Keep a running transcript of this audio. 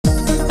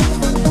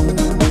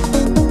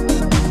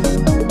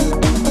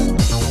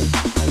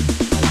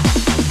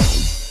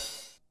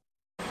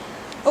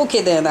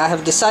Okay then, I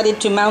have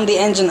decided to mount the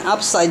engine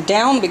upside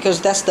down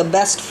because that's the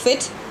best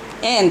fit,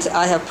 and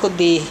I have put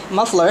the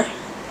muffler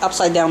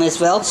upside down as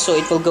well, so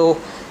it will go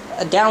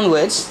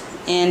downwards,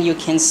 and you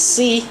can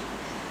see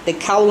the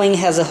cowling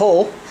has a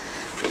hole.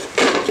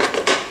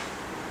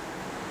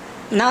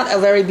 Not a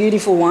very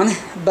beautiful one,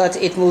 but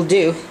it will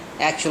do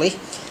actually,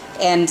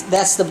 and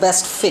that's the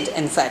best fit.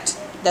 In fact,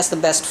 that's the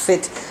best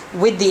fit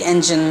with the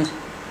engine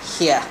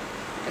here.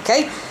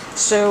 Okay,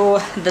 so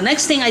the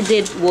next thing I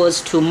did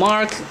was to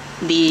mark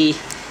the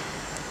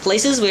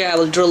places where I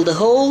will drill the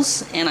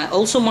holes, and I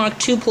also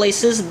marked 2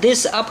 places.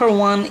 This upper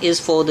one is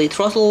for the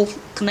throttle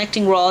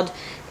connecting rod,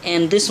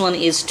 and this one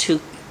is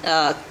to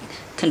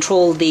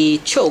control the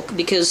choke,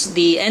 because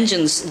the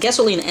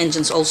gasoline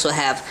engines also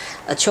have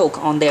a choke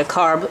on their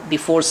carb.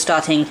 Before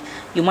starting,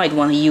 you might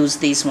want to use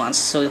these ones.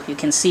 So you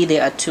can see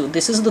there are 2.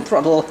 This is the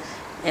throttle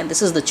and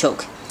this is the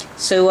choke.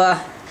 So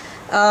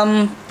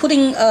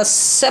putting a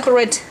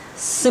separate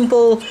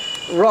simple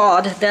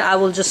rod that I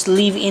will just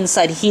leave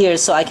inside here,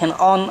 so I can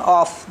on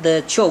off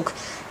the choke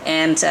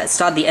and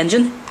start the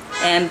engine,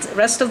 and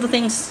rest of the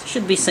things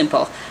should be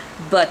simple.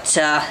 But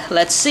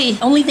let's see.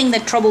 Only thing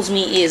that troubles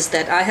me is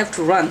that I have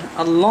to run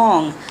a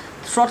long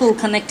throttle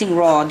connecting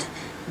rod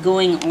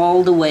going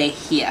all the way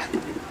here.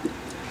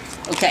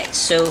 Okay,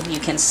 so you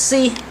can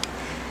see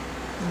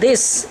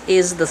this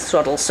is the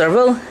throttle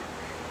servo,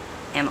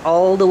 and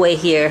all the way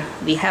here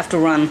we have to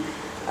run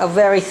a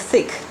very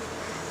thick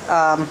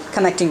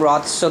connecting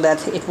rod so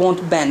that it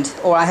won't bend,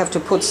 or I have to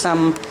put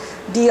some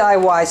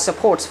DIY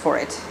supports for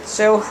it.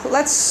 So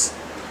let's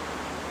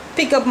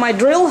pick up my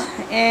drill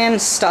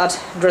and start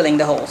drilling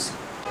the holes.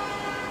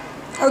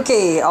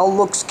 Okay, all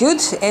looks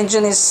good.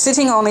 Engine is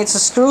sitting on its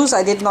screws.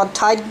 I did not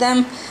tighten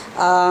them.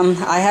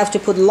 I have to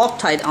put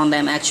Loctite on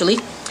them actually.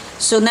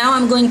 So now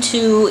I'm going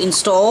to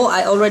install.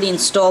 I already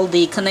installed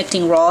the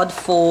connecting rod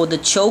for the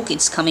choke.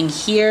 It's coming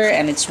here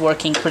and it's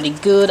working pretty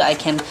good. I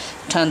can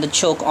turn the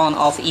choke on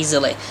off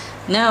easily.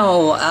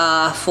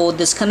 Now for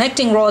this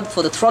connecting rod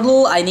for the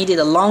throttle, I needed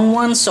a long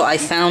one, so I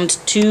found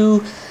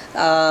 2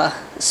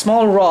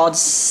 small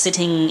rods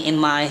sitting in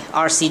my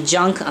RC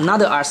junk,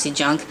 another RC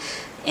junk,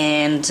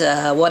 and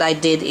what I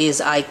did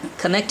is I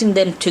connecting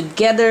them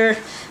together.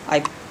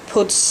 I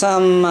put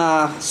some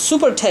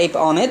super tape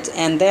on it,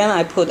 and then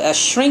I put a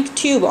shrink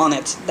tube on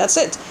it. That's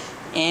it,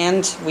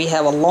 and we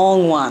have a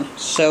long one.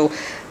 So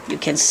you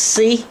can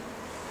see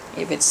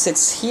if it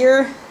sits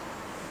here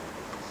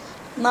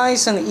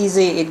nice and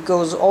easy, it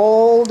goes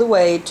all the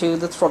way to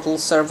the throttle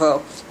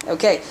servo.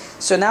 Okay,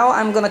 so now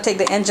I'm gonna take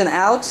the engine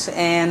out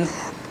and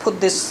put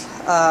this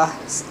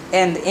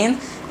end in,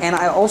 and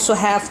I also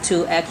have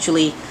to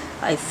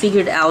I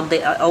figured out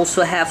that I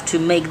also have to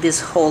make this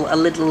hole a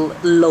little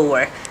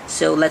lower.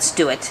 So let's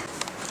do it.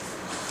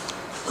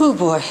 Oh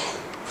boy,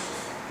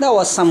 that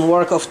was some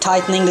work of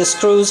tightening the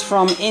screws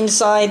from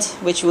inside,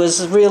 which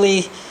was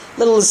really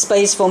little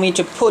space for me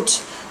to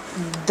put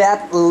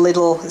that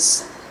little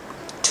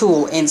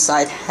tool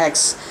inside,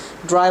 hex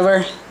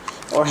driver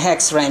or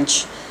hex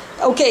wrench.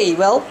 Okay,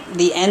 well,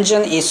 the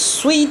engine is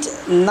sweet,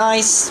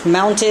 nice,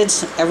 mounted,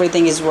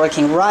 everything is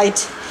working right.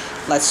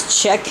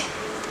 Let's check.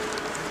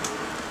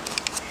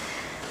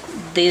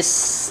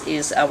 This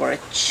is our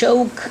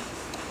choke,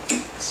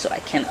 so I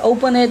can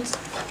open it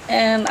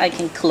and I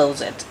can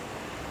close it.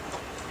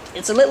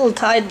 It's a little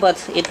tight,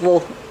 but it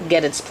will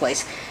get its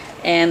place.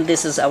 And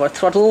this is our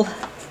throttle.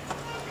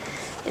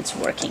 It's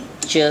working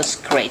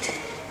just great.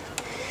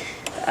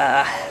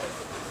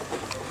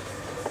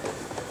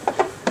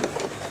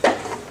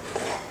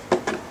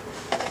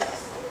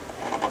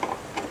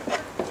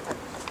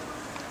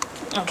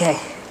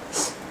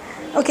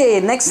 Okay,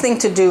 next thing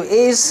to do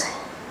is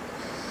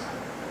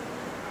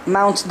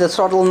mount the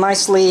throttle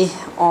nicely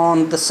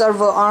on the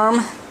servo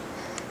arm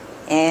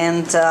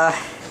and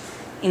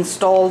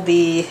install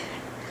the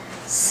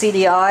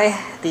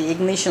CDI, the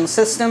ignition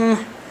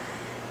system,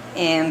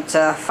 and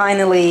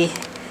finally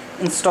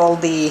install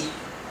the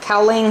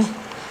cowling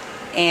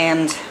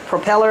and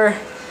propeller,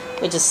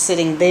 which is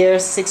sitting there,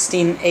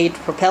 16.8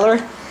 propeller.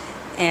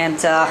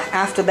 And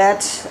after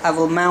that I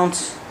will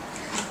mount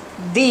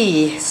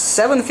the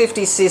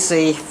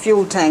 750cc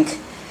fuel tank,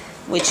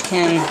 which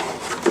can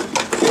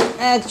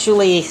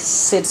actually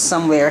sit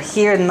somewhere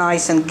here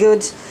nice and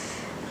good,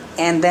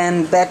 and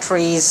then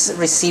batteries,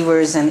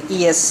 receivers, and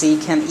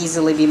ESC can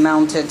easily be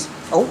mounted.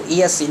 Oh,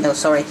 ESC, no,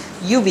 sorry,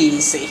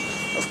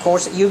 UBEC. Of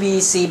course,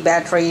 UBEC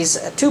batteries,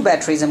 2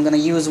 batteries I'm going to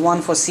use,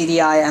 one for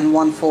CDI and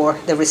one for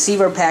the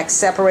receiver pack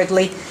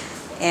separately,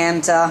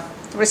 and the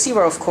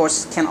receiver, of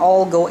course, can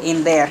all go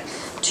in there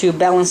to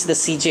balance the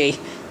CJ.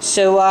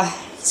 So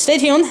stay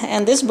tuned,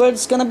 and this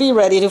bird's gonna be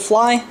ready to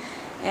fly,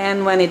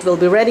 and when it will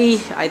be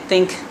ready, I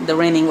think the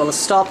raining will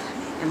stop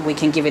and we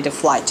can give it a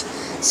flight.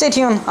 Stay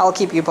tuned, I'll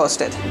keep you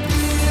posted.